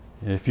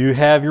If you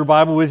have your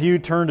Bible with you,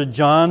 turn to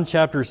John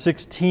chapter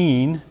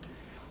 16.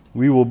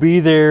 We will be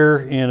there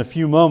in a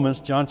few moments.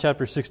 John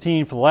chapter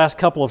 16. For the last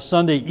couple of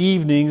Sunday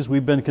evenings,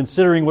 we've been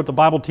considering what the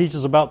Bible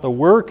teaches about the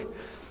work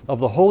of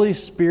the Holy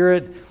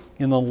Spirit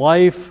in the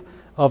life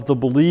of the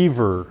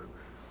believer.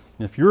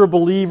 If you're a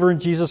believer in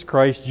Jesus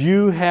Christ,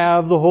 you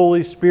have the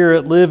Holy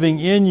Spirit living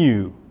in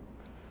you.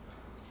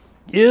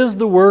 Is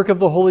the work of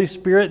the Holy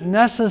Spirit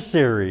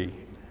necessary?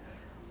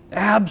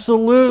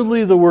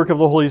 Absolutely, the work of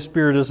the Holy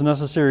Spirit is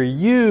necessary.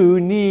 You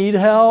need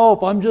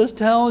help. I'm just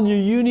telling you,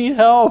 you need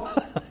help.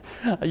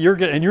 You're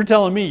going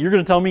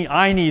to tell me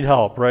I need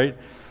help, right?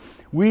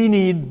 We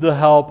need the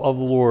help of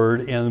the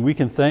Lord, and we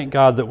can thank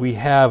God that we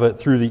have it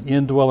through the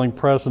indwelling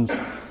presence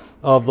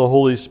of the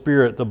Holy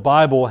Spirit. The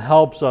Bible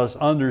helps us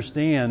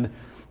understand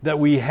that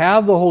we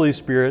have the Holy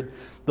Spirit.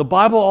 The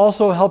Bible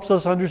also helps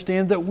us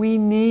understand that we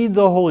need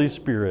the Holy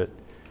Spirit.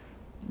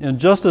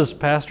 And just as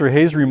Pastor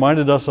Hayes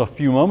reminded us a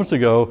few moments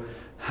ago,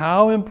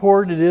 how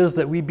important it is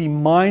that we be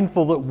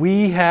mindful that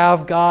we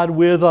have God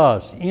with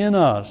us, in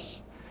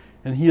us,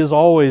 and He is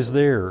always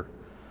there.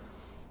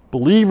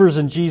 Believers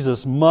in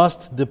Jesus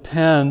must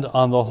depend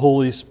on the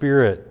Holy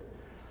Spirit.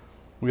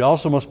 We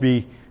also must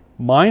be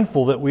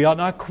mindful that we ought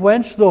not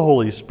quench the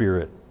Holy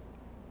Spirit.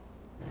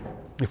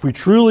 If we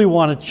truly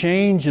want to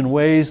change in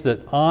ways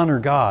that honor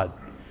God,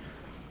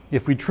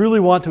 if we truly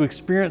want to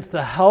experience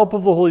the help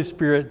of the Holy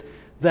Spirit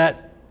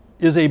that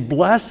is a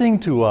blessing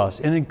to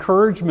us, an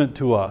encouragement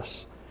to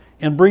us,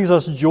 and brings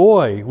us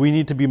joy, we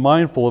need to be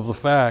mindful of the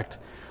fact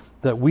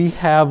that we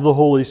have the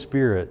Holy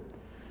Spirit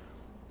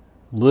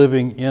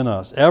living in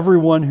us.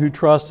 Everyone who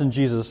trusts in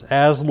Jesus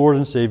as Lord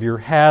and Savior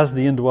has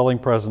the indwelling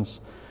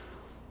presence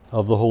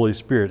of the Holy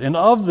Spirit. And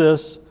of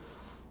this,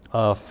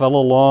 a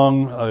fellow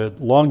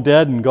long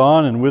dead and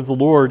gone and with the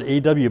Lord,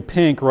 A.W.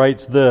 Pink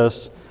writes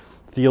this,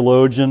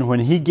 theologian,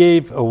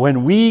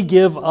 when we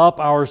give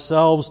up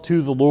ourselves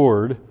to the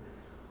Lord,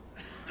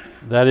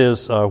 that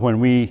is, when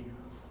we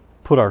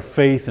put our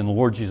faith in the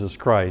Lord Jesus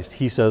Christ,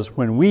 he says,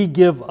 when we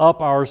give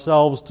up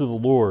ourselves to the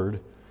Lord,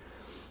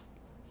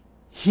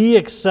 He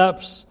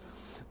accepts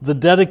the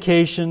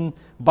dedication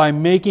by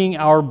making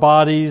our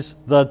bodies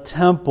the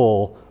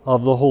temple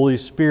of the Holy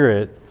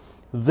Spirit,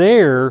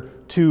 there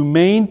to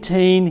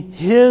maintain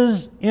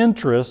His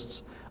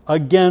interests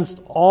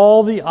against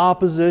all the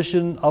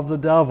opposition of the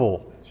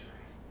devil.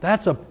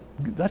 That's an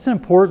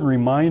important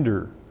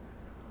reminder.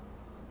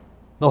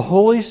 The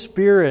Holy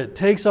Spirit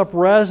takes up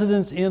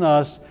residence in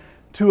us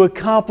to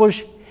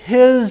accomplish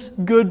His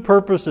good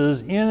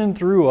purposes in and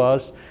through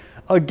us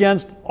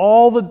against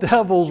all the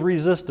devil's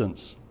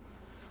resistance.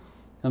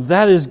 And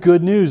that is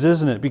good news,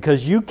 isn't it?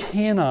 Because you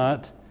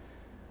cannot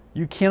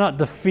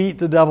defeat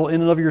the devil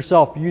in and of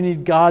yourself. You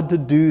need God to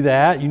do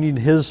that. You need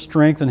His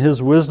strength and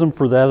His wisdom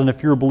for that. And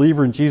if you're a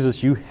believer in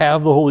Jesus, you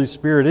have the Holy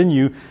Spirit in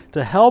you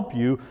to help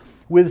you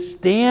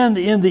withstand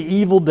in the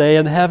evil day,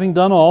 and having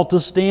done all, to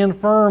stand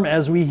firm,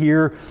 as we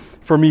hear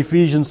from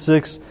Ephesians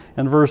 6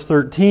 and verse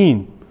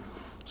 13.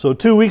 So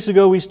 2 weeks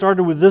ago we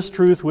started with this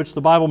truth, which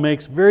the Bible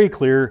makes very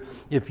clear.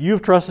 If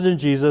you've trusted in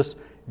Jesus,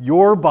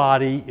 your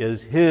body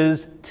is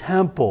His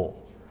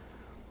temple.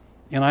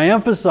 And I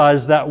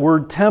emphasize that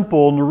word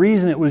temple, and the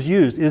reason it was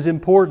used is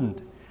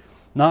important.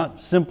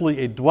 Not simply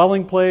a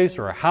dwelling place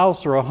or a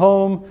house or a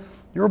home.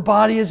 Your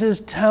body is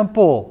His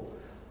temple.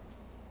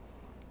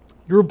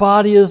 Your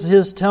body is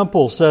His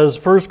temple, says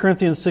 1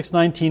 Corinthians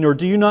 6:19, or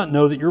do you not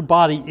know that your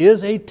body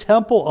is a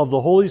temple of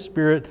the Holy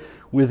Spirit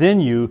within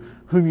you,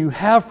 whom you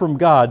have from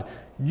God?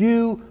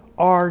 You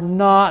are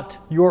not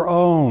your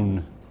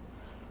own.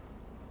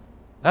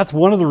 That's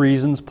one of the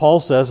reasons Paul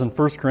says in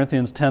 1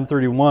 Corinthians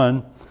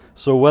 10:31,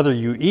 so whether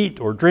you eat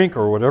or drink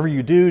or whatever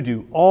you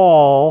do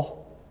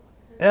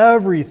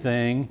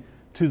everything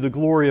to the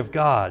glory of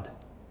God.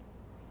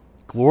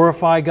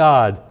 Glorify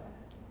God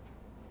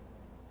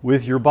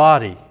with your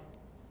body.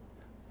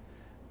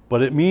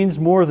 But it means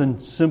more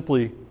than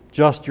simply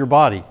just your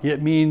body.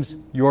 It means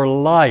your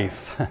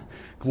life.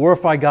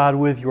 Glorify God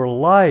with your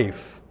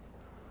life.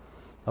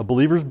 A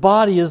believer's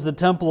body is the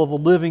temple of the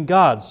living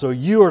God. So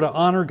you are to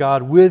honor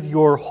God with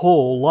your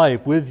whole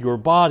life, with your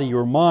body,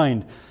 your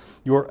mind,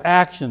 your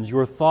actions,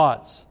 your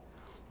thoughts.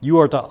 You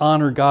are to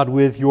honor God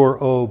with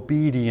your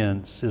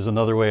obedience, is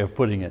another way of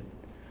putting it.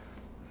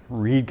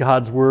 Read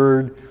God's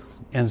Word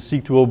and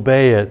seek to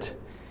obey it,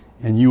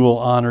 and you will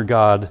honor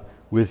God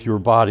with your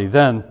body.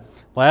 Then,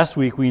 last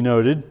week we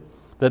noted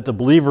that the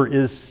believer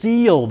is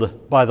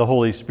sealed by the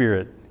Holy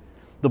Spirit.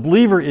 The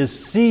believer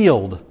is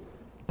sealed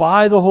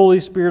by the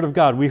Holy Spirit of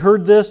God. We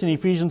heard this in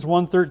Ephesians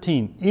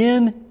 1:13.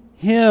 In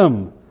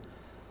Him,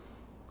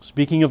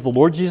 speaking of the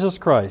Lord Jesus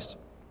Christ,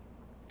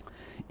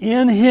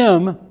 in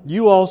Him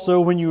you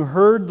also, when you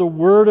heard the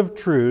word of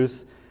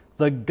truth,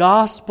 the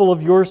gospel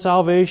of your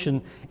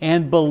salvation,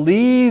 and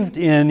believed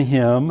in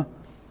Him,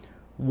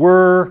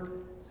 were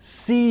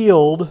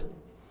sealed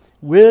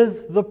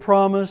with the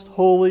promised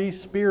Holy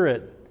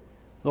Spirit.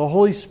 The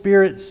Holy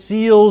Spirit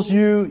seals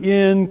you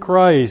in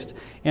Christ.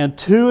 And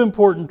two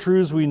important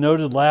truths we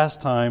noted last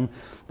time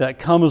that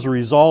come as a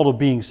result of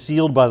being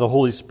sealed by the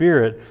Holy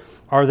Spirit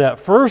are that,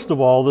 first of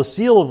all, the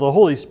seal of the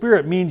Holy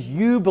Spirit means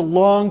you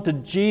belong to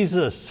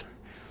Jesus.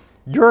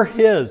 You're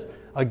His.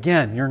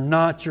 Again, you're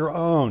not your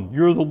own.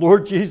 You're the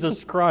Lord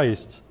Jesus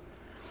Christ.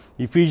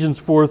 Ephesians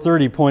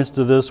 4:30 points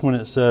to this when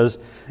it says,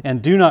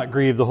 "And do not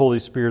grieve the Holy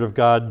Spirit of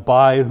God,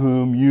 by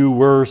whom you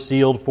were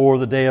sealed for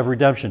the day of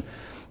redemption."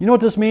 You know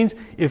what this means?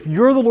 If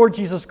you're the Lord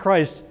Jesus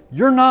Christ,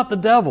 you're not the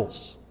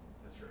devil's.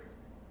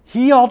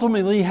 He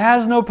ultimately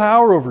has no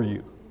power over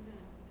you.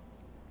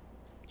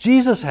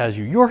 Jesus has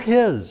you. You're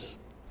His.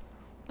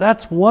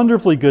 That's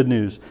wonderfully good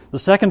news. The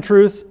second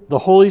truth, the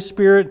Holy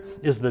Spirit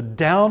is the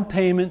down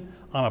payment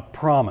on a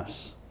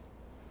promise.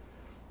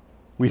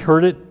 We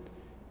heard it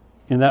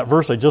in that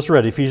verse I just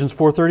read, Ephesians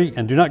 4:30,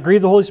 "And do not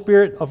grieve the Holy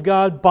Spirit of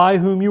God, by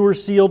whom you were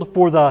sealed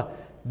for the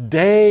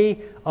day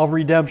of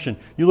redemption."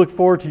 You look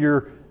forward to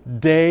your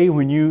day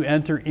when you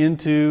enter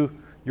into,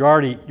 you're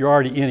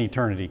already in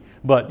eternity,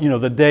 but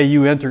the day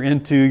you enter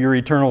into your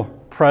eternal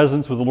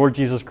presence with the Lord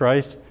Jesus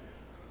Christ.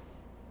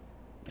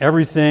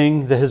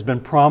 Everything that has been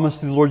promised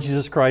through the Lord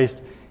Jesus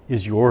Christ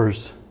is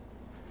yours.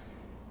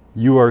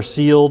 You are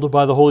sealed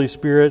by the Holy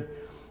Spirit,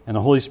 and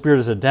the Holy Spirit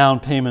is a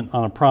down payment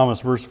on a promise.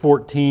 Verse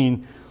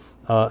 14,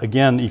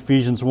 again,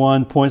 Ephesians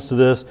 1 points to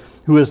this,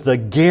 "Who is the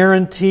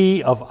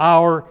guarantee of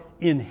our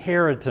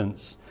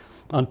inheritance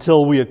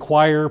until we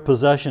acquire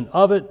possession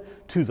of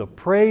it to the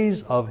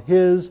praise of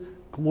His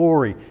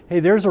glory." Hey,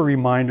 there's a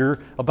reminder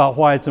about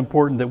why it's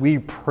important that we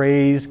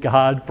praise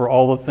God for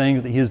all the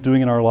things that He is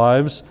doing in our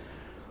lives.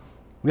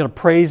 We've got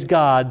to praise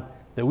God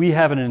that we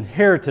have an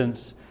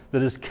inheritance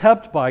that is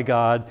kept by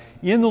God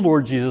in the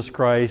Lord Jesus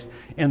Christ,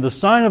 and the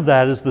sign of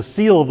that is the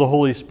seal of the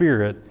Holy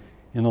Spirit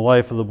in the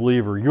life of the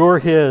believer. You're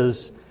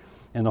His,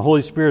 and the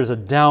Holy Spirit is a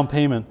down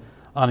payment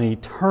on an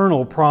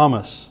eternal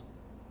promise.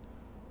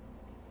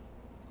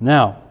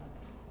 Now,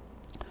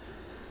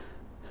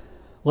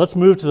 let's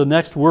move to the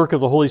next work of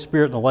the Holy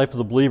Spirit in the life of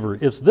the believer.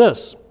 It's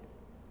this.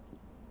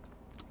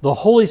 The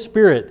Holy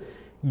Spirit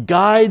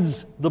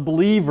guides the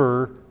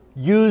believer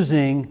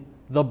using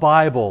the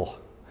Bible.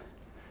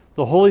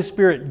 The Holy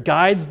Spirit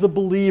guides the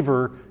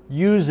believer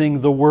using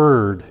the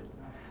Word.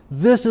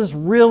 This is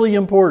really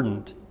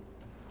important.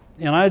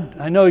 And I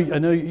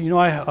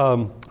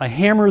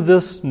hammer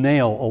this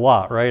nail a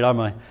lot, right?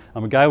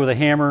 I'm a guy with a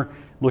hammer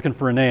looking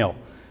for a nail.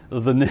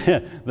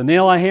 The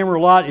nail I hammer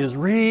a lot is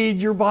read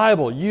your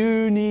Bible.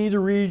 You need to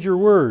read your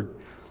Word.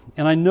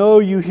 And I know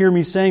you hear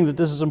me saying that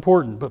this is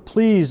important, but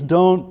please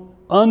don't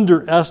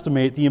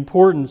underestimate the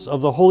importance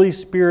of the Holy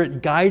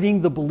Spirit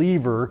guiding the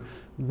believer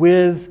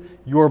with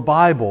your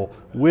Bible,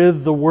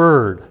 with the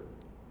Word.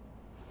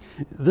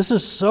 This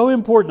is so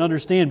important to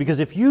understand, because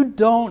if you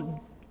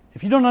don't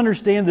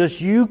understand this,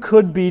 you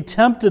could be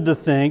tempted to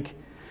think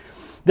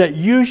that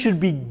you should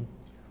be,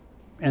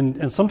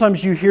 and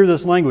sometimes you hear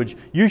this language,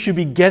 you should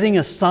be getting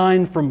a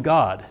sign from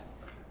God.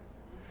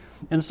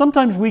 And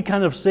sometimes we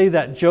kind of say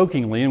that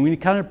jokingly, and we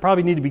kind of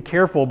probably need to be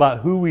careful about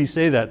who we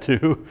say that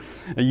to.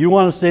 You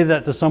want to say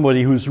that to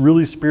somebody who's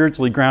really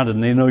spiritually grounded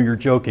and they know you're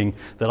joking,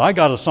 that I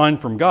got a sign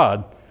from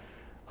God,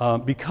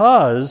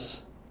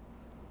 because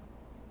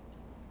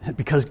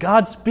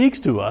God speaks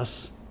to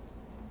us.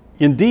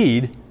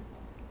 Indeed,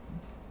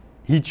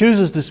 He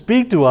chooses to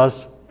speak to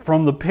us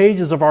from the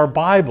pages of our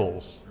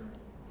Bibles.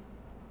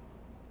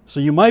 So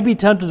you might be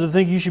tempted to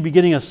think you should be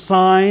getting a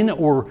sign,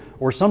 or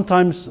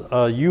sometimes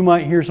you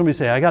might hear somebody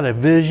say, I got a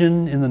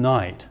vision in the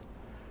night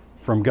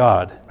from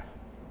God.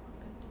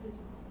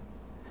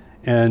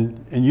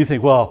 And you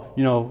think, well,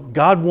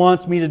 God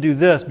wants me to do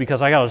this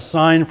because I got a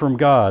sign from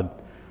God.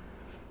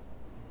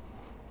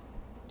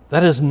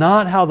 That is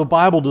not how the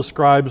Bible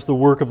describes the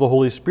work of the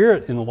Holy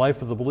Spirit in the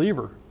life of the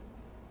believer.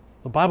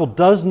 The Bible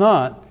does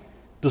not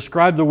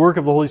describe the work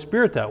of the Holy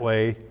Spirit that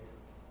way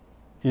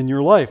in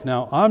your life.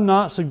 Now, I'm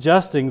not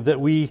suggesting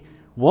that we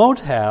won't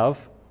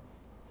have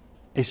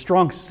a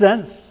strong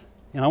sense,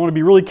 and I want to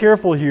be really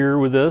careful here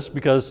with this,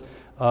 because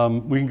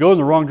we can go in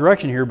the wrong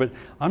direction here, but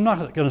I'm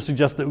not going to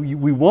suggest that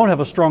we won't have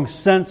a strong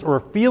sense or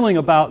a feeling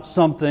about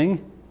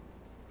something,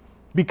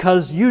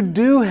 because you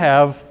do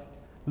have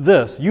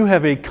this. You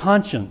have a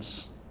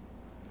conscience.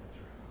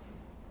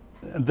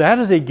 That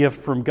is a gift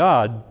from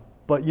God,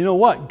 but you know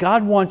what?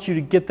 God wants you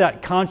to get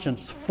that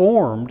conscience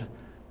formed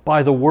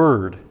by the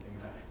Word.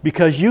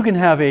 Because you can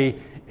have a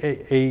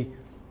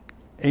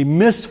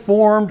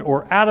misformed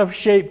or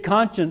out-of-shape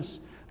conscience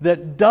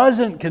that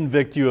doesn't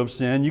convict you of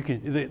sin,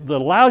 that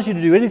allows you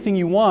to do anything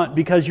you want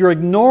because you're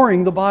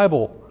ignoring the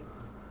Bible.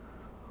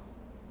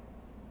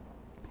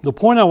 The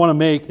point I want to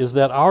make is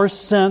that our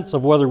sense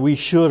of whether we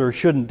should or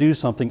shouldn't do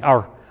something,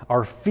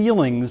 our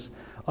feelings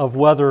of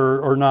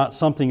whether or not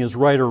something is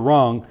right or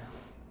wrong,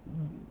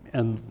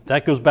 and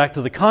that goes back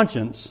to the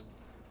conscience,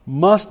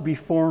 must be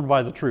formed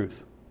by the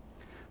truth.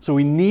 So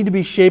we need to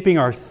be shaping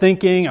our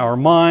thinking, our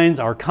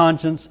minds, our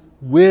conscience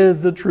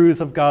with the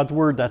truth of God's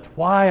Word. That's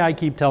why I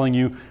keep telling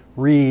you,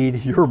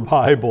 read your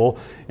Bible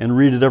and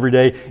read it every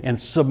day and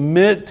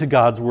submit to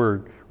God's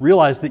Word.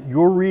 Realize that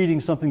you're reading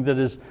something that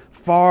is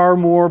far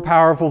more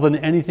powerful than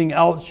anything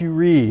else you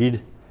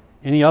read,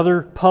 any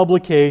other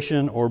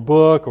publication or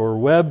book or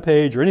web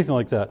page or anything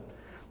like that.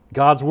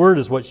 God's Word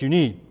is what you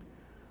need.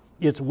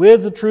 It's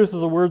with the truth of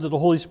the Word that the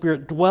Holy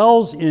Spirit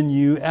dwells in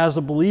you as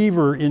a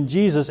believer in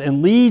Jesus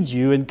and leads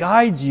you and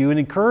guides you and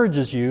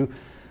encourages you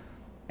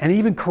and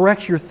even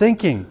corrects your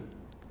thinking.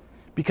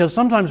 Because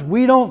sometimes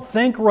we don't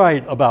think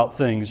right about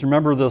things.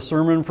 Remember the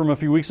sermon from a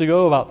few weeks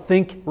ago about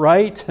think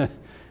right?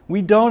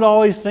 We don't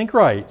always think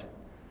right.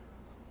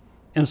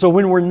 And so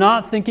when we're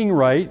not thinking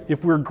right,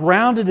 if we're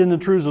grounded in the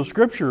truths of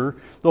Scripture,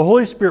 the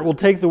Holy Spirit will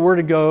take the Word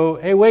and go,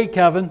 hey, wait,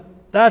 Kevin,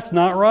 that's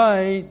not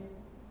right.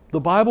 The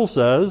Bible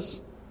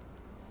says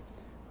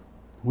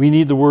we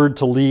need the Word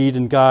to lead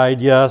and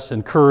guide, yes,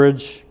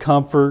 encourage,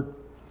 comfort.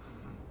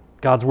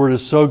 God's Word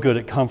is so good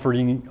at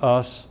comforting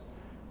us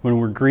when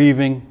we're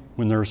grieving,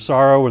 when there's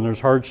sorrow, when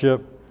there's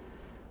hardship.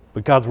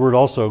 But God's Word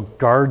also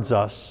guards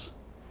us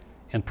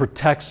and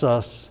protects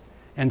us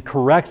and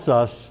corrects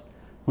us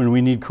when we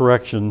need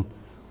correction.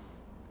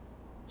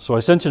 So I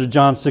sent you to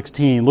John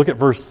 16. Look at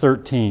verse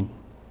 13.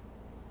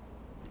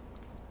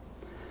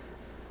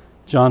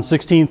 John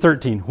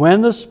 16:13.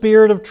 When the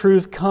Spirit of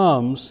truth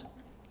comes,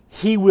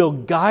 He will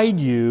guide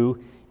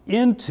you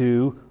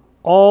into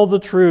all the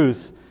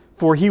truth,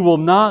 for He will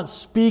not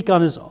speak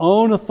on His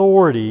own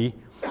authority,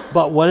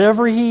 but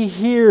whatever He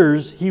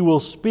hears, He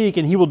will speak,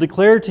 and He will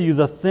declare to you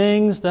the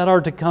things that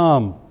are to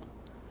come.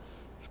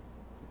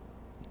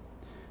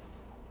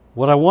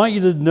 What I want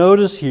you to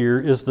notice here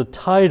is the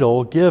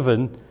title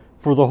given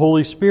for the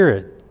Holy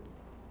Spirit.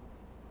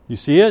 You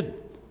see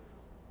it?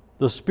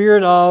 The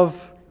Spirit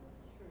of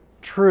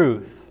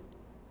Truth.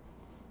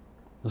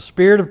 The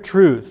Spirit of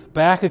Truth.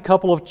 Back a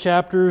couple of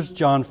chapters,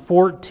 John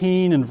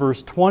 14 and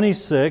verse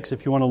 26,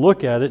 if you want to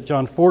look at it,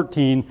 John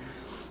 14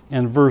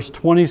 and verse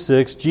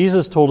 26,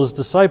 Jesus told His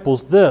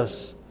disciples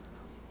this,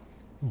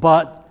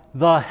 but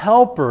the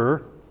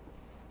Helper,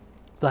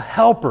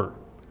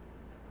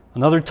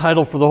 another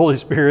title for the Holy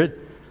Spirit,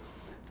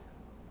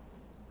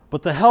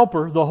 but the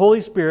Helper, the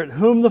Holy Spirit,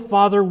 whom the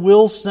Father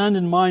will send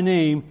in my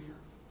name,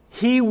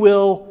 He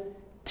will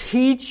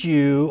teach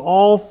you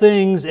all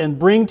things and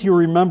bring to your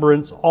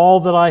remembrance all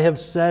that I have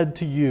said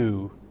to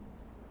you.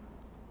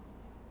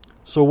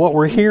 So what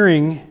we're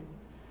hearing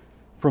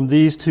from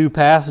these two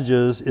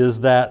passages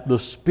is that the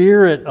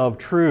Spirit of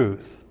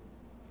truth,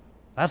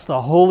 that's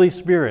the Holy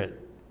Spirit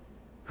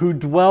who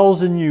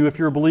dwells in you if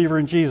you're a believer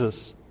in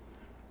Jesus.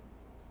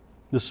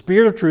 The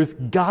Spirit of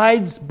truth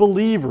guides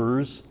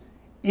believers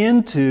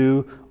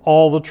into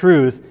all the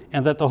truth,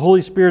 and that the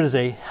Holy Spirit is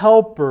a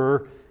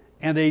helper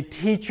and a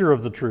teacher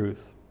of the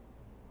truth.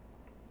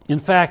 In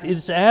fact,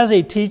 it's as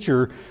a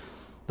teacher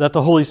that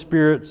the Holy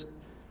Spirit's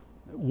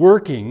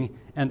working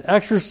and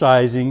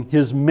exercising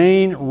His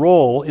main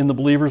role in the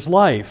believer's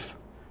life.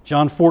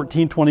 John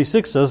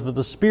 14:26 says that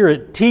the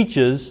Spirit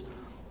teaches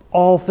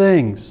all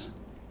things.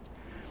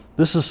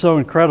 This is so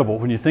incredible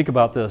when you think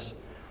about this.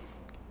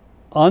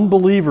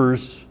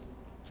 Unbelievers,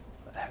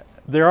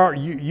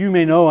 you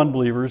may know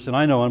unbelievers, and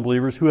I know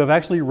unbelievers, who have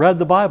actually read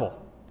the Bible.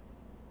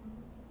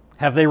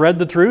 Have they read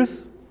the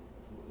truth?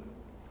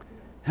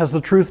 Has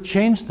the truth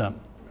changed them?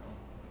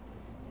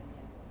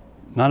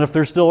 Not if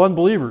they're still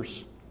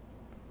unbelievers.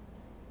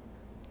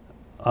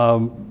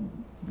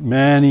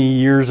 Many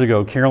years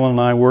ago, Carolyn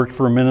and I worked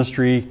for a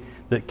ministry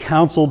that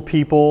counseled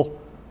people.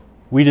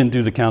 We didn't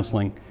do the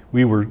counseling.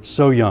 We were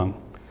so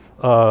young.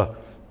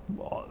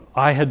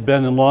 I had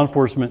been in law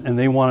enforcement, and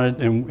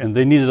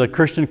they needed a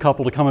Christian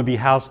couple to come and be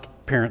house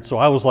parents. So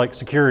I was like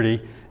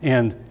security,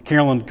 and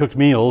Carolyn cooked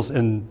meals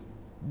and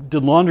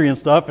did laundry and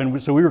stuff.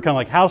 And so we were kind of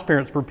like house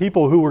parents for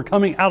people who were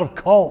coming out of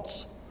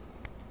cults.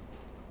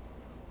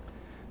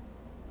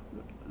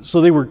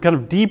 So they were kind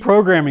of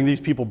deprogramming these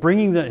people,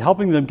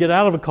 helping them get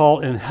out of a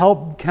cult and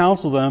help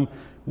counsel them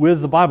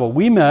with the Bible.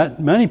 We met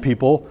many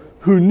people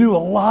who knew a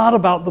lot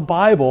about the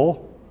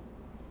Bible.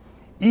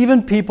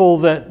 Even people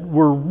that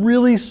were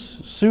really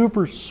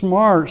super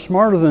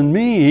smarter than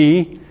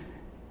me,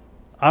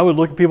 I would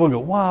look at people and go,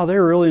 wow,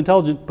 they're really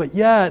intelligent, but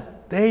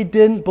yet they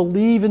didn't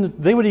believe in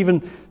it. They would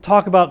even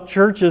talk about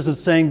churches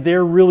as saying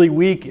they're really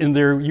weak in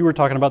their, you were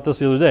talking about this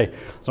the other day.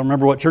 I don't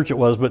remember what church it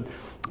was, but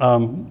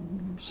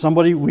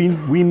somebody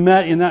we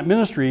met in that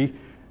ministry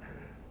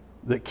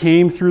that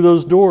came through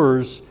those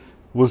doors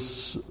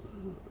was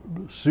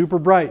super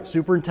bright,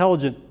 super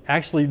intelligent,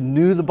 actually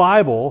knew the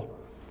Bible,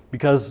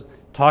 because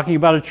talking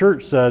about a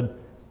church said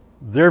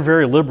they're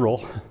very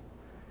liberal,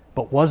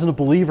 but wasn't a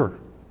believer.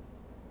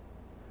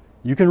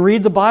 You can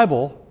read the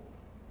Bible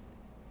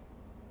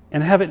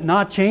and have it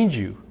not change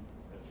you.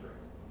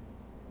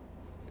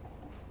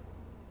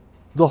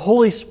 The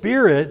Holy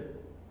Spirit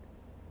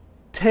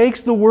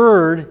takes the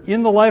Word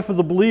in the life of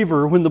the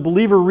believer when the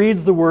believer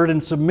reads the Word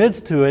and submits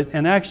to it,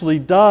 and actually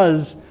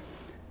does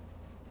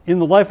in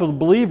the life of the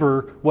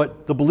believer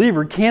what the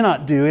believer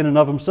cannot do in and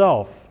of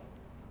himself.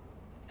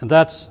 And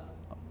that's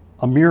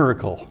a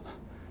miracle.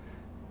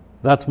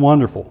 That's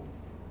wonderful.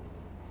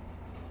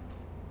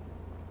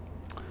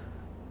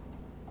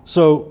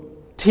 So,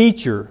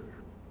 teacher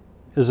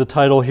is a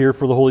title here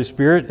for the Holy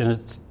Spirit, and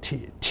it's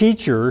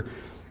teacher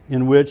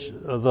in which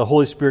the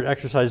Holy Spirit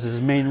exercises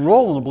his main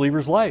role in the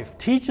believer's life.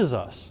 Teaches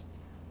us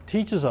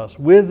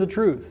with the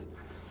truth.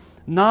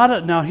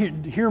 Now,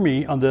 hear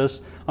me on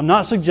this. I'm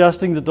not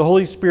suggesting that the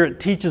Holy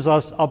Spirit teaches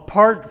us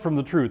apart from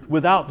the truth,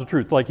 without the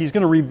truth. Like he's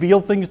going to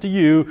reveal things to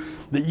you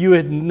that you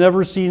had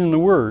never seen in the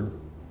Word.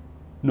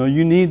 No,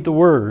 you need the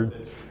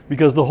Word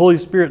because the Holy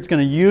Spirit's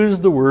going to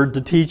use the Word to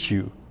teach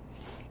you.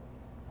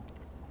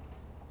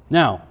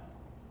 Now,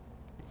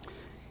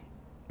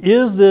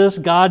 is this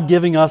God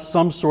giving us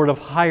some sort of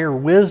higher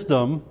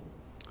wisdom,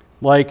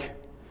 like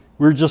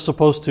we're just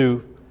supposed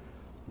to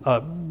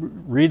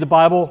read the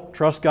Bible,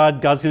 trust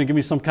God, God's going to give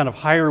me some kind of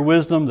higher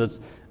wisdom that's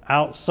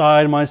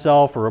outside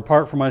myself or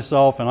apart from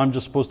myself, and I'm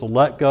just supposed to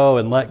let go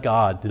and let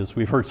God, as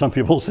we've heard some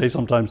people say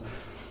sometimes.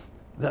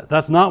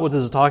 That's not what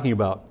this is talking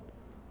about.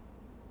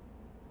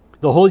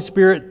 The Holy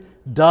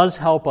Spirit does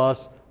help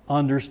us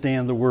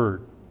understand the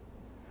Word.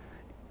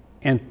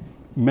 And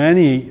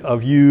many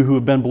of you who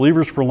have been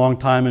believers for a long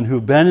time and who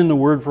have been in the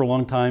Word for a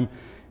long time,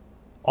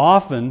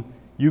 often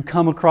you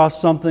come across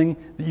something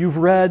that you've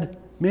read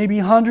maybe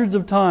hundreds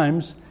of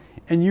times,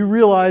 and you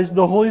realize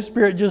the Holy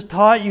Spirit just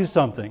taught you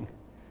something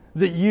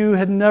that you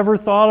had never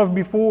thought of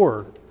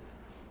before.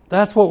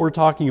 That's what we're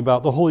talking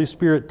about. The Holy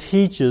Spirit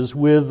teaches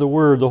with the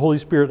Word. The Holy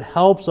Spirit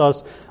helps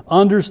us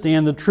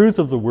understand the truth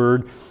of the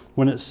Word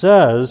when it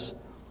says,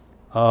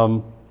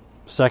 2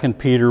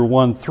 Peter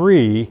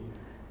 1:3,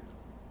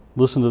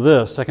 listen to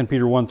this, 2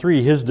 Peter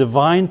 1:3, His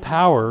divine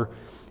power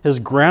has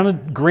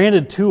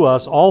granted to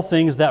us all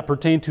things that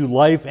pertain to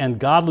life and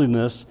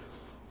godliness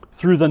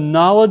through the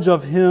knowledge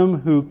of Him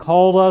who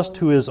called us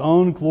to His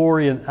own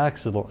glory and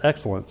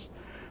excellence.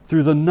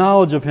 Through the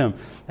knowledge of Him.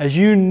 As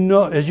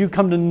you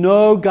come to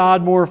know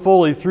God more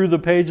fully through the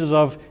pages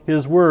of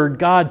His Word,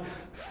 God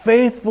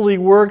faithfully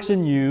works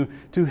in you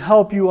to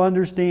help you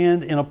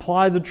understand and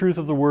apply the truth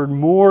of the Word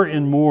more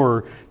and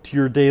more to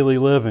your daily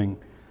living.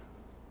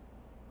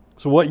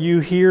 So what you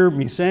hear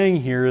me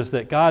saying here is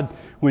that God,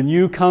 when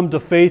you come to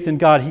faith in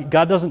God,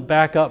 God doesn't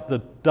back up the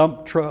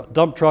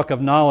dump truck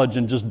of knowledge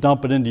and just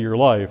dump it into your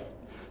life.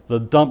 The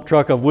dump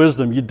truck of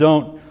wisdom. You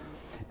don't.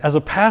 As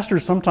a pastor,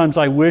 sometimes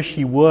I wish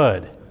He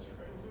would.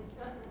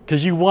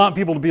 Because you want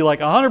people to be like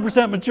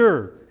 100%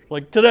 mature,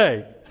 like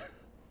today.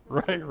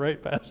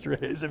 Right, Pastor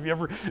Hayes? Have you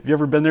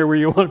ever been there where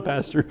you want,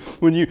 Pastor?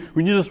 When you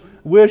just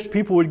wish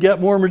people would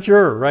get more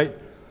mature, right?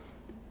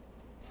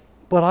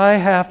 But I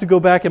have to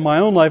go back in my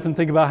own life and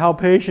think about how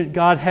patient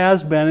God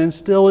has been and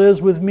still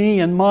is with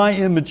me and my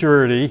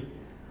immaturity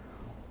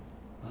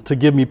to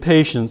give me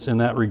patience in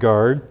that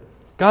regard.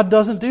 God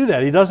doesn't do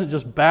that. He doesn't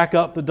just back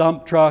up the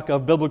dump truck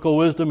of biblical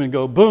wisdom and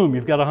go, boom,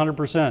 you've got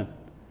 100%.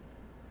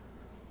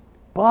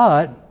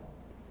 But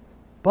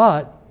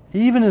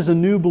even as a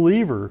new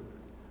believer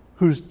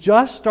who's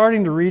just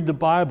starting to read the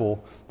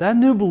Bible, that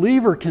new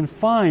believer can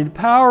find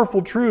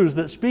powerful truths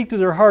that speak to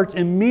their hearts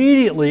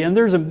immediately, and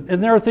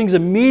there are things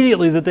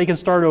immediately that they can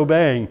start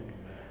obeying.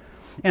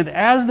 And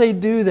as they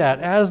do that,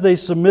 as they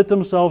submit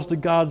themselves to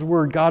God's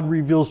Word, God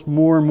reveals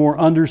more and more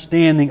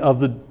understanding of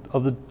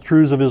the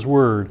truths of His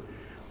Word.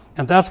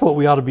 And that's what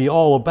we ought to be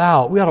all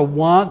about. We ought to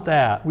want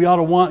that. We ought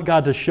to want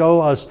God to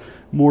show us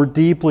more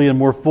deeply and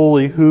more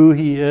fully who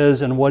He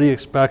is and what He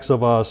expects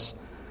of us.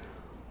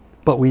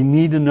 But we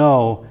need to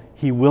know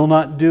He will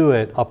not do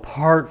it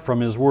apart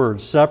from His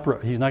Word,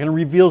 separate. He's not going to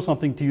reveal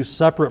something to you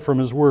separate from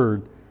His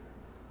Word.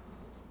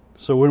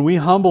 So when we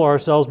humble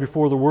ourselves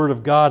before the Word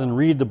of God and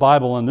read the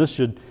Bible, and this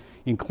should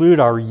include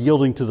our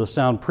yielding to the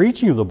sound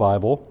preaching of the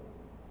Bible,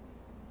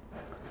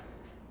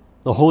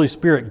 the Holy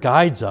Spirit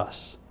guides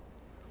us,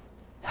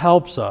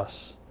 helps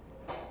us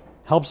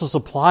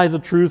apply the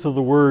truth of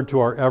the Word to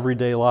our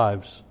everyday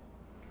lives.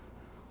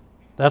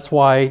 That's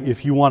why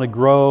if you want to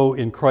grow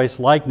in Christ's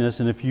likeness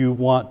and if you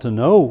want to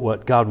know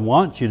what God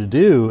wants you to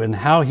do and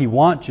how He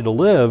wants you to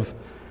live,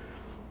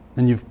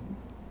 then you've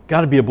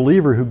got to be a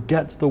believer who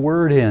gets the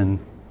Word in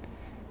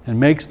and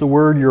makes the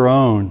Word your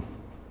own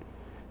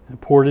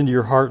and pour it into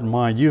your heart and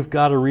mind. You've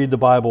got to read the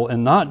Bible,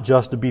 and not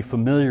just to be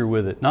familiar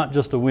with it, not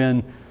just to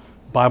win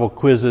Bible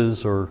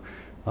quizzes or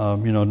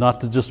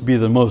not to just be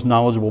the most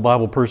knowledgeable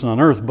Bible person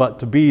on earth, but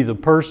to be the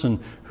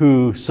person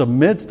who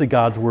submits to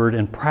God's Word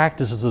and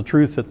practices the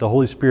truth that the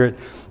Holy Spirit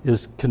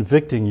is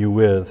convicting you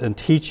with and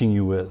teaching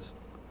you with.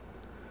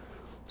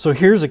 So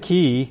here's a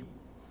key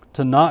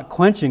to not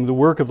quenching the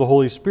work of the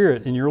Holy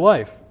Spirit in your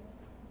life.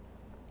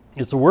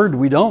 It's a word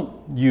we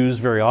don't use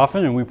very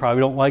often, and we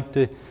probably don't like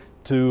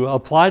to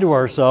apply to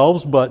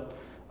ourselves, but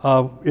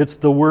it's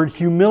the word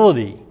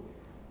humility.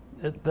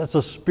 That's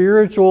a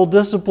spiritual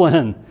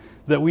discipline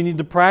that we need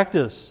to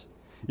practice.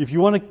 If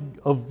you want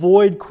to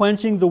avoid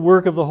quenching the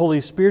work of the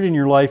Holy Spirit in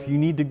your life, you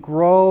need to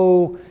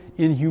grow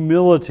in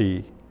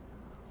humility.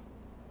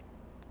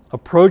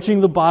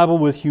 Approaching the Bible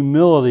with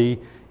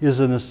humility is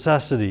a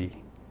necessity.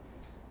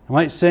 I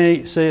might say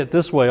it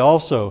this way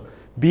also.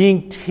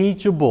 Being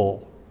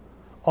teachable.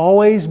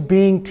 Always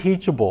being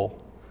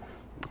teachable.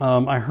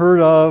 I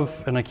heard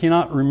of, and I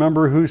cannot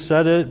remember who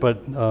said it,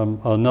 but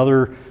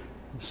another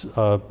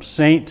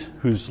saint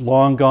who's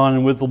long gone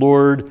and with the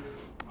Lord,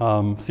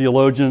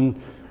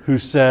 theologian, who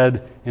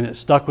said, and it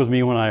stuck with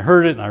me when I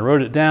heard it and I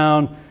wrote it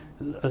down,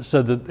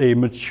 said that a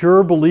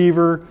mature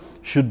believer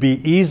should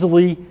be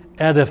easily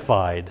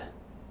edified.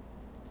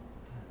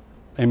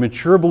 A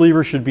mature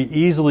believer should be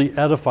easily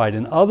edified.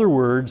 In other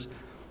words,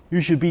 you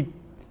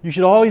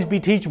should always be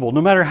teachable. No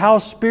matter how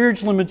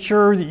spiritually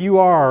mature that you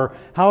are,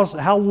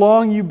 how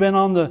long you've been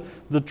on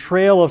the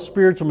trail of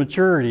spiritual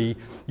maturity,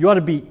 you ought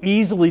to be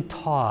easily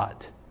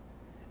taught.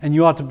 And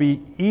you ought to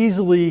be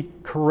easily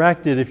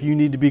corrected if you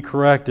need to be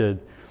corrected.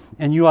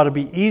 And you ought to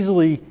be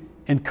easily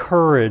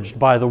encouraged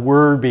by the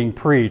word being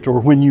preached, or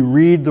when you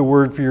read the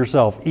word for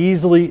yourself.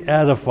 Easily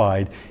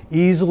edified,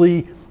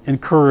 easily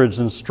encouraged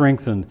and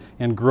strengthened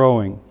and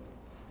growing.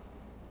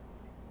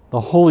 The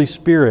Holy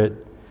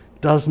Spirit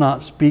does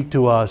not speak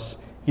to us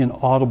in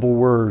audible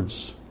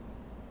words.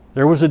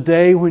 There was a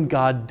day when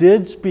God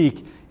did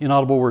speak in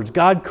audible words.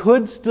 God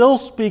could still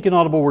speak in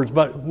audible words,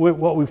 but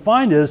what we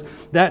find is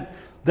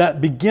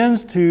that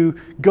begins to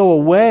go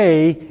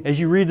away as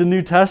you read the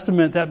New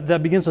Testament.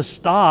 That begins to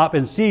stop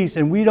and cease,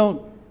 and we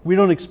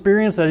don't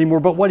experience that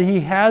anymore. But what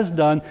He has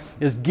done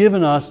is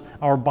given us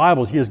our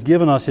Bibles. He has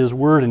given us His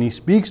Word, and He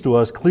speaks to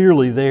us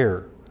clearly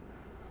there.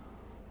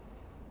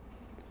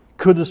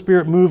 Could the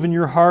Spirit move in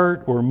your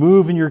heart or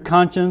move in your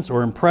conscience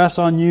or impress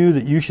on you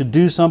that you should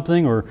do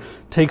something or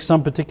take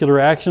some particular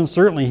action?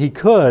 Certainly He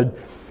could,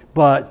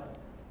 but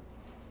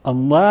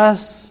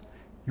unless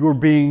you're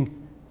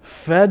being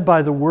fed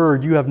by the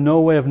Word, you have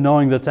no way of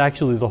knowing that's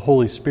actually the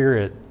Holy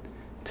Spirit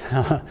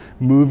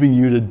moving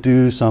you to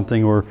do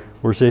something or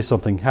say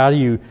something. How do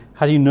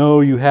you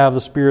know you have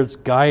the Spirit's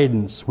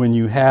guidance when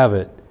you have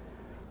it?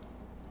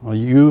 Well,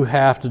 you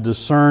have to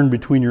discern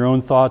between your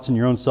own thoughts and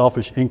your own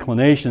selfish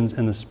inclinations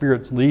and the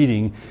Spirit's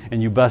leading,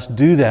 and you best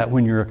do that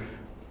when you're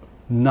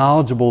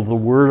knowledgeable of the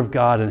Word of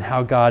God and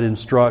how God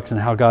instructs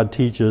and how God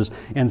teaches,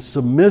 and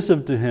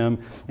submissive to Him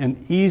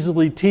and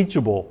easily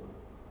teachable.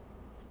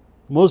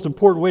 The most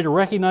important way to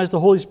recognize the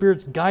Holy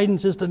Spirit's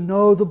guidance is to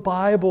know the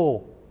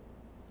Bible,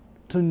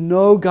 to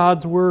know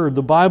God's Word.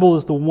 The Bible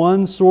is the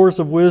one source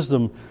of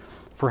wisdom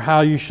for how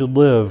you should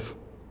live.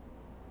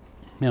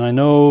 And I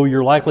know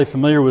you're likely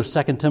familiar with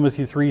 2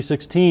 Timothy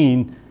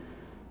 3:16,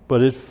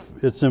 but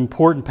it's an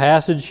important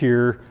passage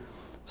here.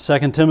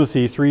 2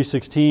 Timothy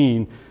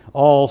 3:16,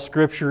 all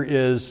Scripture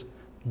is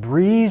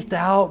breathed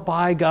out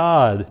by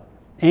God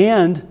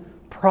and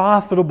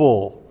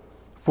profitable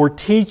for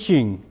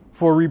teaching,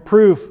 for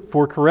reproof,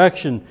 for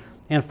correction,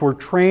 and for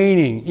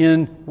training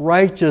in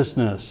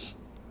righteousness.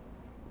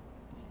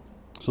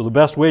 So the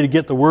best way to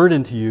get the Word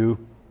into you,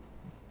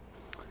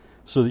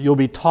 so that you'll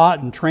be taught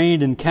and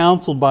trained and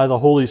counseled by the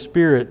Holy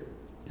Spirit,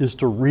 is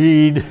to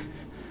read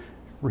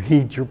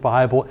your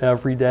Bible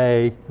every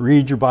day.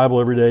 Read your Bible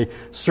every day.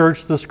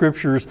 Search the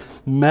Scriptures.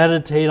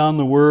 Meditate on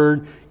the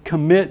Word.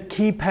 Commit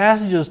key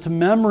passages to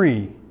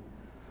memory.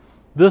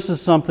 This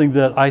is something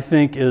that I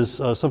think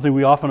is something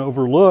we often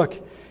overlook.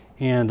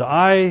 And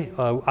I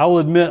will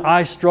admit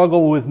I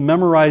struggle with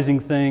memorizing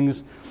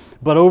things,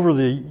 but over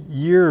the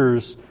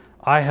years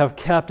I have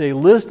kept a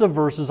list of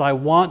verses I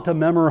want to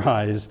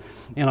memorize,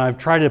 and I've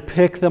tried to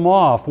pick them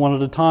off one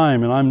at a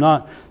time, and I'm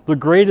not the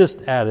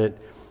greatest at it.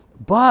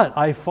 But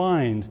I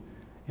find,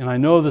 and I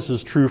know this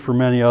is true for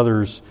many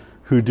others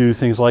who do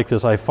things like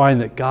this, I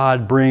find that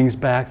God brings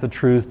back the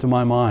truth to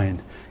my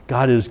mind.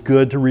 God is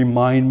good to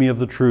remind me of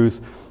the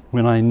truth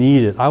when I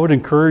need it. I would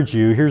encourage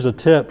you, here's a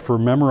tip for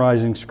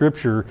memorizing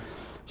Scripture.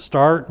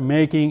 Start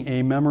making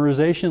a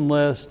memorization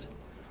list.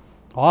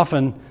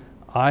 Often,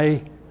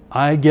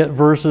 I get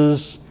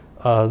verses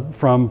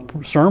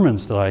from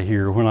sermons that I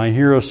hear. When I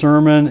hear a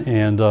sermon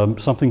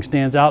and something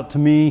stands out to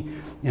me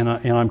and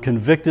I'm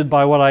convicted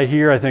by what I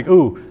hear, I think,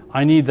 ooh,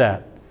 I need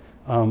that.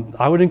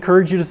 I would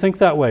encourage you to think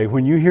that way.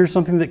 When you hear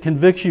something that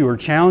convicts you or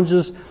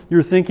challenges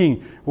your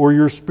thinking or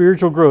your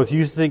spiritual growth,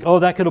 you think, oh,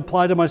 that could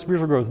apply to my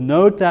spiritual growth.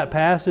 Note that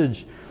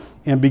passage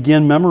and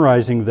begin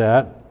memorizing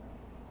that.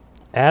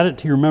 Add it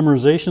to your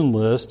memorization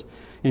list.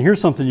 And here's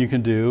something you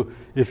can do.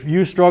 If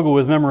you struggle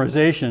with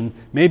memorization,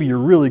 maybe you're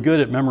really good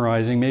at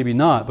memorizing, maybe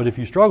not, but if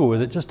you struggle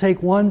with it, just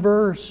take one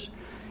verse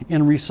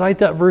and recite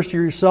that verse to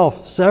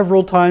yourself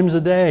several times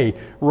a day.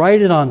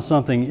 Write it on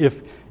something.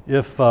 Use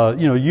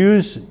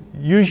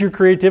your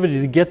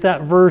creativity to get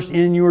that verse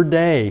in your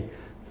day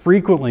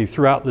frequently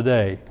throughout the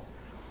day.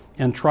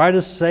 And try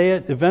to say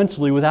it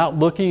eventually without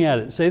looking at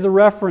it. Say the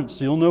reference,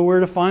 so you'll know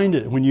where to find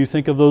it when you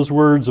think of those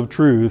words of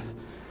truth.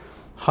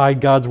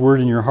 Hide God's Word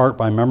in your heart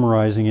by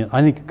memorizing it.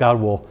 I think God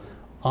will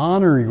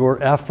honor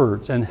your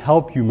efforts and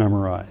help you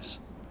memorize.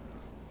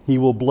 He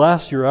will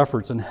bless your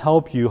efforts and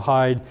help you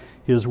hide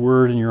His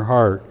Word in your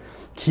heart.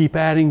 Keep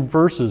adding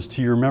verses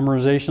to your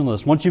memorization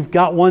list. Once you've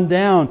got one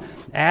down,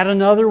 add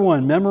another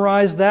one.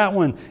 Memorize that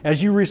one.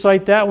 As you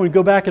recite that one,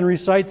 go back and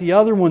recite the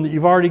other one that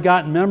you've already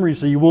got in memory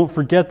so you won't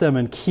forget them,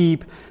 and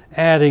keep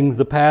adding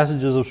the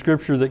passages of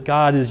Scripture that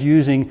God is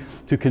using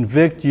to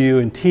convict you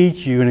and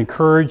teach you and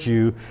encourage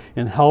you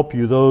and help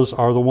you. Those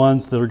are the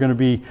ones that are going to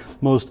be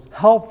most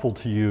helpful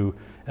to you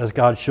as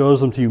God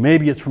shows them to you.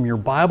 Maybe it's from your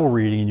Bible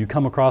reading and you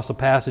come across a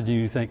passage and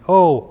you think,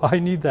 oh, I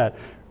need that.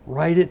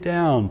 Write it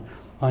down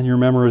on your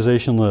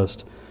memorization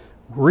list.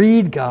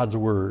 Read God's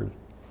Word.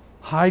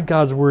 Hide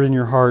God's Word in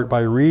your heart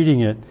by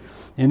reading it.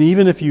 And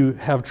even if you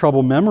have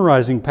trouble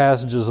memorizing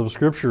passages of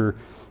Scripture,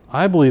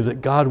 I believe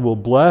that God will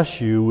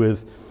bless you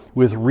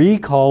with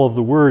recall of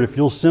the Word if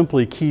you'll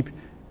simply keep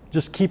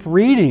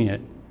reading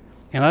it.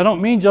 And I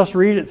don't mean just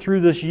read it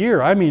through this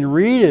year. I mean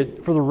read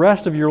it for the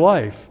rest of your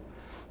life.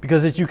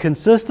 Because as you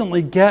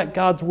consistently get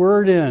God's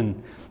Word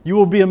in, you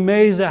will be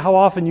amazed at how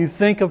often you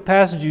think of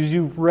passages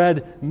you've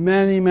read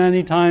many,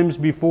 many times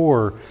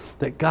before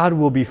that God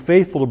will be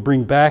faithful to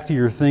bring back to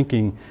your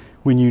thinking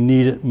when you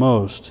need it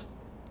most.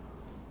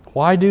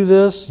 Why do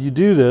this? You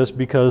do this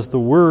because the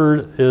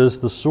Word is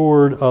the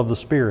sword of the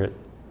Spirit.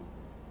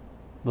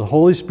 The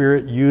Holy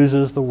Spirit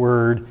uses the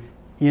Word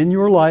in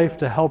your life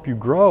to help you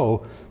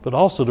grow, but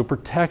also to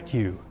protect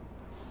you.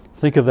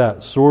 Think of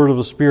that sword of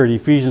the Spirit.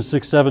 Ephesians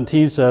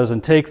 6:17 says,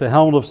 and take the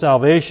helmet of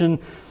salvation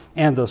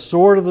and the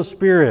sword of the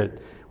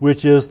Spirit,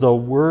 which is the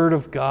Word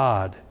of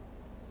God.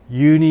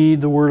 You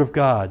need the Word of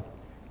God.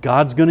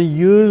 God's going to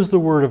use the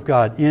Word of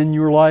God in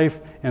your life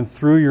and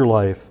through your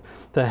life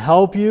to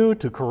help you,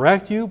 to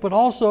correct you, but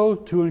also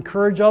to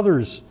encourage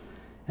others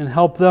and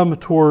help them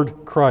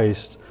toward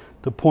Christ,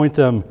 to point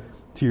them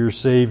to your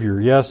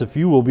Savior. Yes, if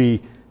you will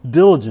be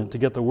diligent to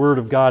get the Word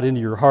of God into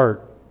your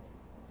heart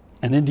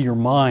and into your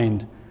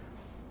mind,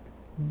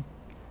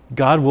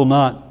 God will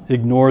not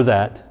ignore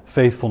that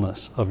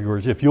faithfulness of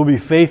yours. If you'll be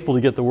faithful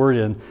to get the Word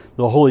in,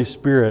 the Holy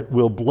Spirit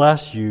will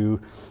bless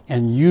you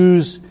and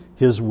use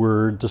His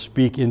Word to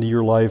speak into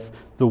your life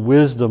the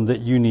wisdom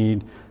that you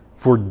need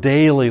for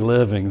daily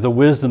living, the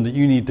wisdom that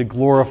you need to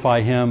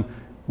glorify Him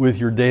with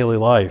your daily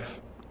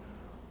life.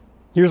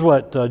 Here's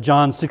what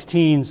John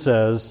 16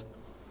 says.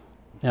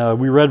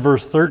 We read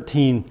verse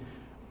 13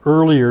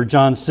 earlier,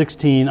 John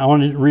 16. I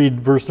want to read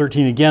verse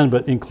 13 again,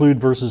 but include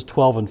verses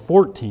 12 and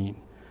 14.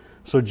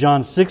 So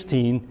John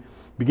 16,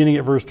 beginning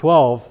at verse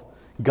 12,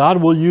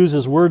 God will use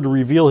His Word to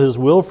reveal His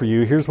will for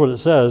you. Here's what it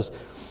says.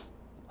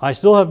 I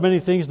still have many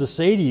things to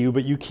say to you,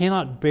 but you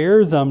cannot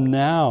bear them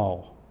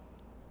now.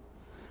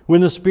 When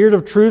the Spirit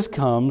of truth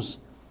comes,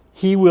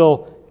 He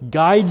will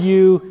guide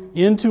you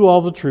into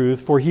all the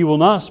truth, for He will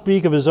not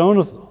speak of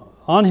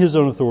on His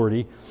own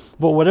authority,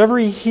 but whatever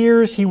He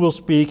hears, He will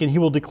speak, and He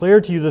will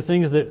declare to you the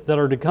things that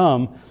are to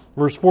come.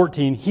 Verse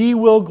 14, He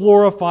will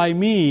glorify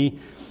Me,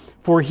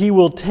 for He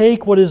will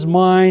take what is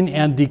mine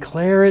and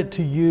declare it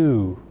to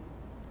you.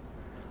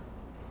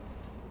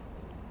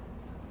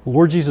 The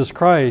Lord Jesus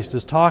Christ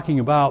is talking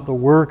about the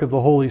work of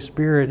the Holy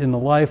Spirit in the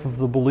life of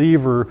the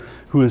believer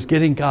who is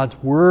getting God's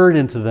Word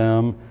into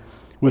them,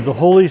 with the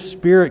Holy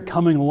Spirit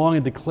coming along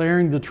and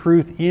declaring the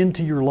truth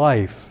into your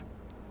life.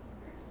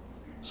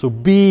 So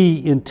be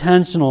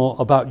intentional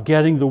about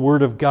getting the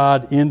Word of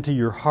God into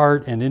your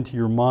heart and into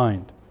your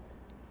mind.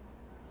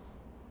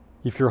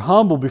 If you're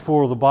humble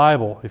before the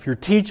Bible, if you're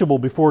teachable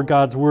before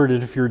God's Word,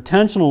 and if you're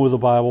intentional with the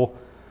Bible,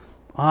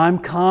 I'm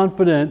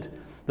confident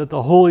that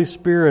the Holy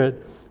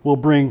Spirit will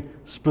bring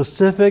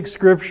specific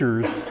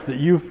scriptures that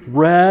you've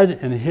read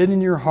and hidden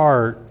in your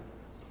heart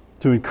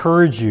to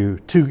encourage you,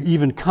 to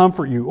even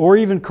comfort you, or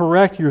even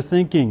correct your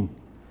thinking.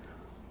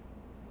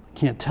 I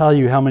can't tell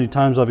you how many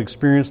times I've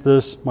experienced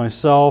this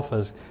myself,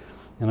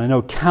 and I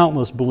know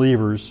countless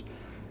believers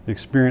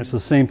experience the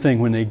same thing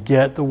when they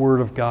get the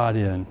Word of God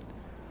in.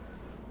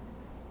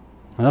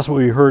 And that's what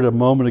we heard a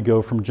moment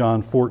ago from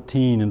John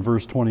 14 in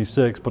verse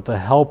 26. But the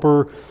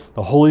Helper,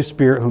 the Holy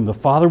Spirit, whom the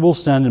Father will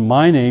send in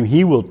my name,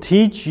 He will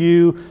teach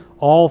you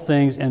all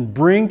things and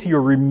bring to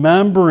your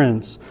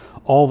remembrance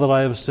all that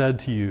I have said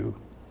to you.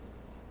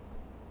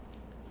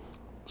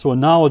 So a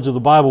knowledge of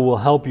the Bible will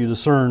help you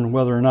discern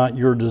whether or not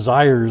your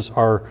desires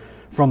are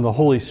from the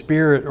Holy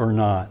Spirit or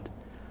not.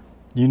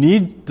 You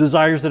need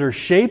desires that are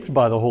shaped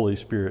by the Holy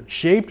Spirit,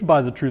 shaped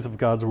by the truth of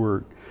God's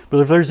Word. But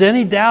if there's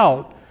any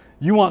doubt,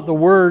 you want the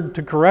Word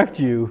to correct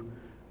you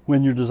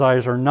when your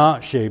desires are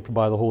not shaped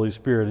by the Holy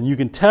Spirit. And you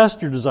can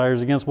test your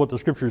desires against what the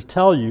Scriptures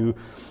tell you,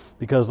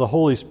 because the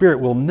Holy Spirit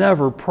will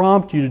never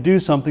prompt you to do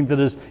something that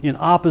is in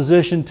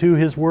opposition to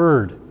His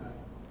Word.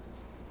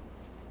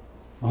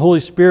 The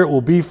Holy Spirit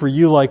will be for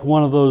you like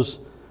one of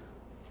those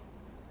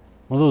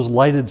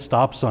lighted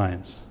stop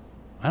signs.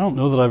 I don't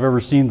know that I've ever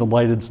seen the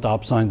lighted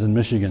stop signs in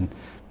Michigan,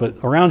 but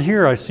around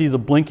here I see the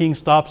blinking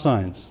stop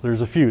signs.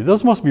 There's a few.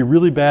 Those must be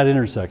really bad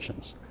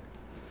intersections.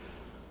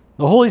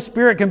 The Holy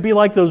Spirit can be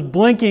like those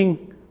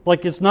blinking,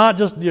 like it's not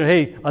just,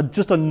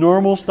 just a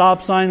normal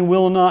stop sign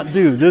will not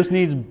do. This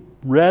needs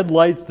red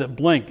lights that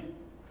blink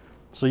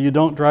so you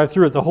don't drive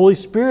through it. The Holy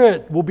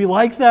Spirit will be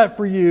like that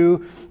for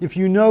you if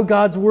you know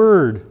God's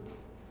Word.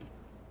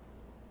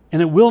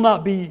 And it will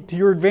not be to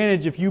your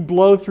advantage if you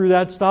blow through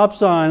that stop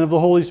sign of the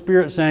Holy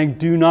Spirit saying,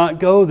 do not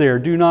go there,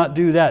 do not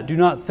do that, do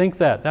not think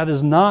that. That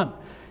is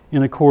not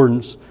in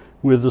accordance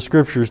with the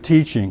Scripture's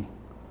teaching.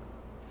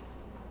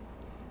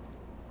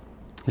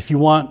 If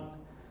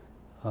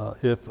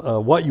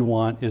what you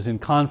want is in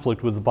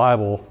conflict with the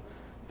Bible,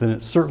 then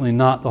it's certainly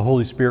not the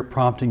Holy Spirit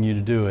prompting you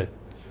to do it.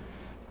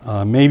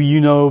 Maybe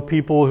you know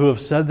people who have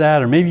said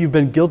that, or maybe you've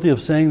been guilty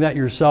of saying that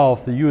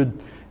yourself, that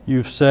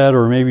you've said,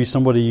 or maybe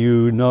somebody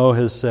you know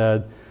has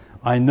said,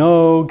 I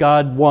know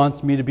God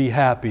wants me to be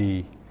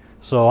happy,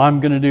 so I'm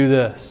going to do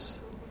this.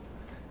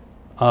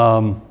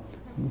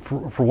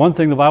 For one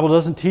thing, the Bible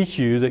doesn't teach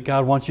you that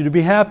God wants you to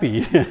be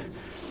happy.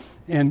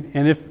 And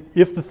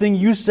if the thing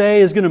you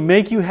say is going to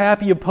make you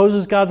happy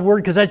opposes God's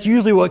word, because that's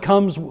usually what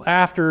comes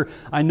after,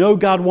 I know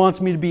God wants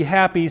me to be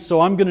happy,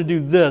 so I'm going to do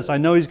this. I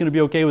know He's going to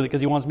be okay with it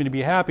because He wants me to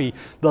be happy.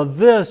 The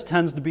this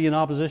tends to be in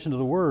opposition to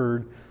the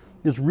word.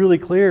 It's really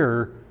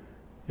clear,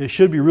 it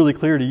should be really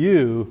clear to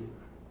you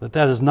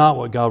that is not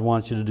what God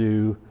wants you to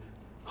do.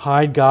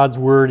 Hide God's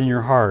word in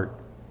your heart.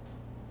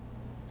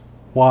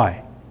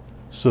 Why?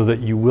 So that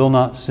you will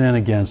not sin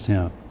against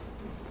Him.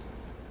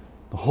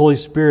 The Holy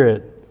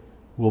Spirit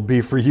will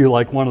be for you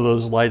like one of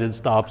those lighted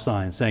stop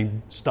signs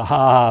saying,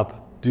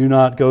 stop, do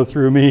not go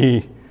through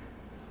me.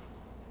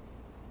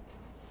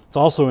 It's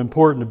also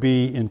important to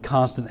be in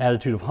constant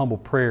attitude of humble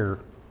prayer.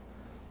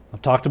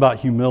 I've talked about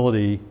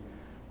humility,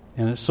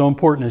 and it's so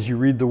important as you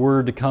read the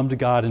Word to come to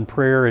God in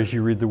prayer as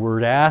you read the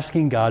Word,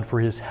 asking God for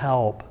His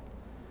help,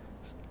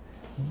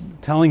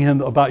 telling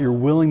Him about your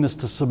willingness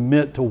to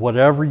submit to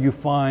whatever you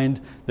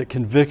find that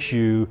convicts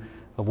you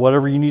of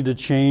whatever you need to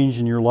change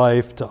in your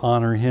life to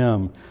honor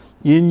Him.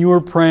 In your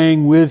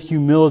praying with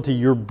humility,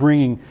 you're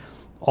bringing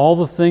all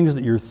the things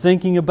that you're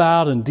thinking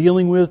about and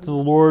dealing with to the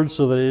Lord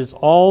so that it's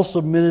all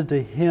submitted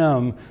to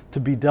Him to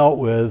be dealt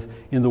with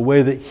in the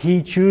way that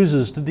He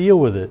chooses to deal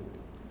with it.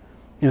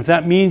 And if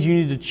that means you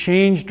need to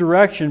change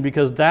direction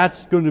because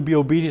that's going to be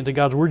obedient to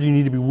God's Word, you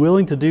need to be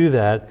willing to do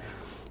that.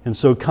 And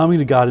so coming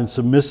to God in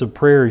submissive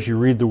prayer as you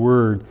read the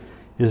Word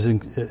is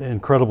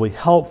incredibly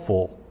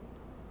helpful.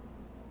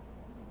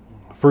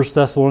 1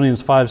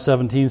 Thessalonians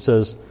 5:17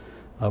 says,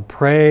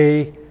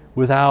 pray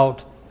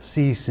without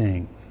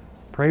ceasing.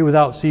 Pray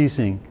without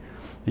ceasing.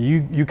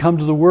 You come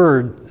to the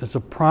Word, it's a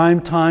prime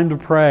time to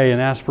pray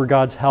and ask for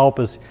God's help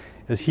as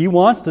He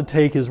wants to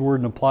take His Word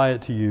and apply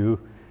it to you,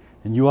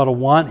 and you ought to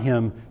want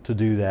Him to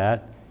do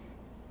that.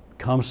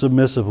 Come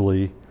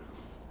submissively.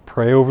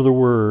 Pray over the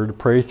Word.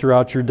 Pray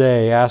throughout your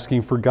day,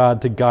 asking for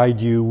God to guide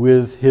you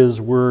with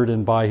His Word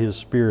and by His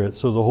Spirit.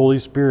 So the Holy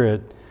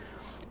Spirit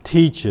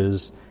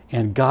teaches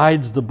and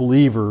guides the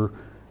believer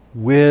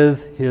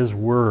with His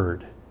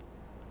Word.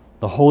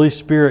 The Holy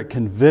Spirit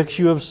convicts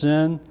you of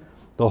sin.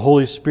 The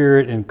Holy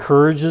Spirit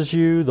encourages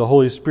you. The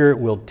Holy Spirit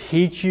will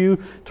teach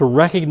you to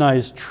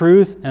recognize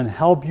truth and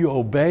help you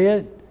obey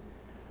it.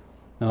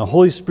 And the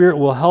Holy Spirit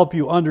will help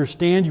you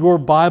understand your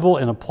Bible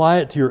and apply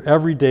it to your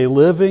everyday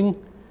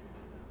living.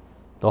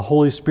 The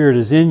Holy Spirit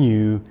is in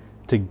you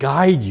to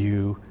guide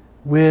you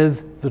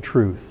with the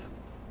truth.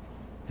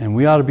 And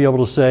we ought to be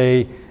able to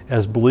say,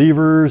 as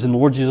believers in the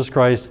Lord Jesus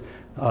Christ,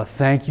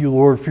 thank you,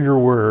 Lord, for your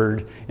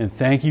Word, and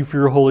thank you for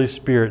your Holy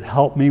Spirit.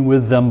 Help me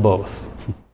with them both.